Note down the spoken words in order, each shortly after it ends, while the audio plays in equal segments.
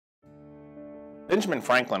Benjamin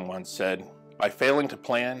Franklin once said, "By failing to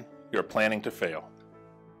plan, you're planning to fail."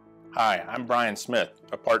 Hi, I'm Brian Smith,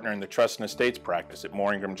 a partner in the Trust and Estates practice at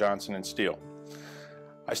Moore Ingram Johnson & Steele.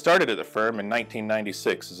 I started at the firm in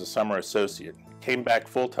 1996 as a summer associate, came back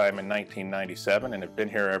full-time in 1997, and have been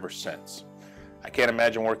here ever since. I can't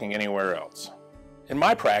imagine working anywhere else. In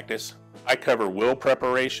my practice, I cover will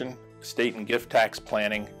preparation, estate and gift tax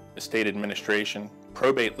planning, estate administration,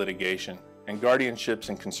 probate litigation, and guardianships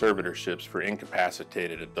and conservatorships for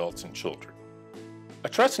incapacitated adults and children. A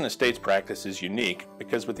trust and estates practice is unique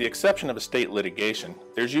because, with the exception of estate litigation,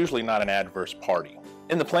 there's usually not an adverse party.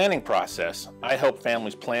 In the planning process, I help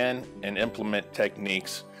families plan and implement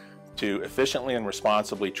techniques to efficiently and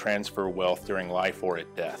responsibly transfer wealth during life or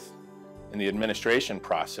at death. In the administration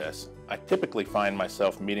process, I typically find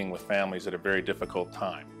myself meeting with families at a very difficult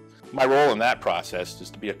time. My role in that process is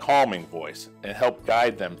to be a calming voice and help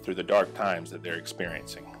guide them through the dark times that they're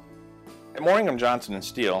experiencing. At Moore Ingram Johnson &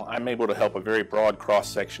 Steele, I'm able to help a very broad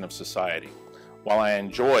cross-section of society. While I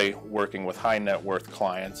enjoy working with high net worth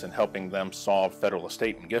clients and helping them solve federal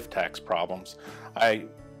estate and gift tax problems, I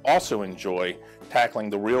also enjoy tackling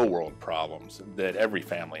the real world problems that every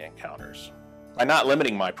family encounters. By not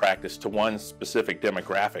limiting my practice to one specific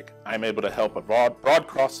demographic, I'm able to help a broad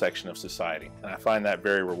cross-section of society, and I find that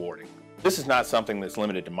very rewarding. This is not something that's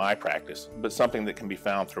limited to my practice, but something that can be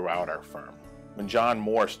found throughout our firm. When John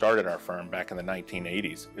Moore started our firm back in the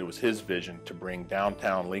 1980s, it was his vision to bring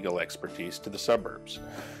downtown legal expertise to the suburbs.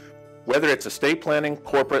 Whether it's estate planning,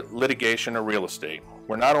 corporate, litigation, or real estate,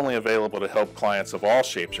 we're not only available to help clients of all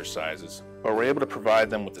shapes or sizes, but we're able to provide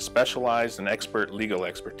them with the specialized and expert legal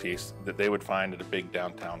expertise that they would find at a big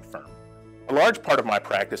downtown firm. A large part of my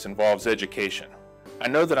practice involves education. I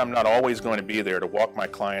know that I'm not always going to be there to walk my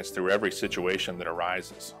clients through every situation that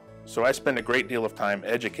arises. So I spend a great deal of time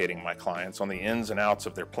educating my clients on the ins and outs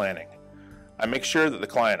of their planning. I make sure that the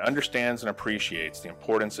client understands and appreciates the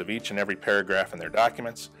importance of each and every paragraph in their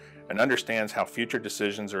documents and understands how future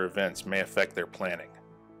decisions or events may affect their planning.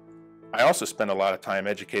 I also spend a lot of time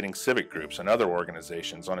educating civic groups and other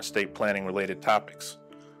organizations on estate planning related topics.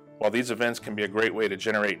 While these events can be a great way to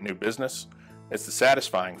generate new business, it's the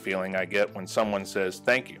satisfying feeling I get when someone says,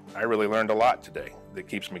 "Thank you, I really learned a lot today," that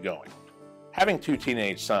keeps me going. Having two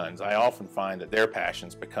teenage sons, I often find that their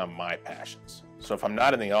passions become my passions. So if I'm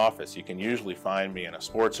not in the office, you can usually find me in a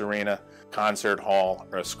sports arena, concert hall,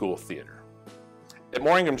 or a school theater. At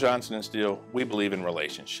Moore Ingram Johnson & Steele, we believe in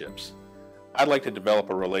relationships. I'd like to develop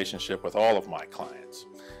a relationship with all of my clients.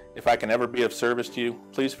 If I can ever be of service to you,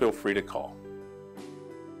 please feel free to call.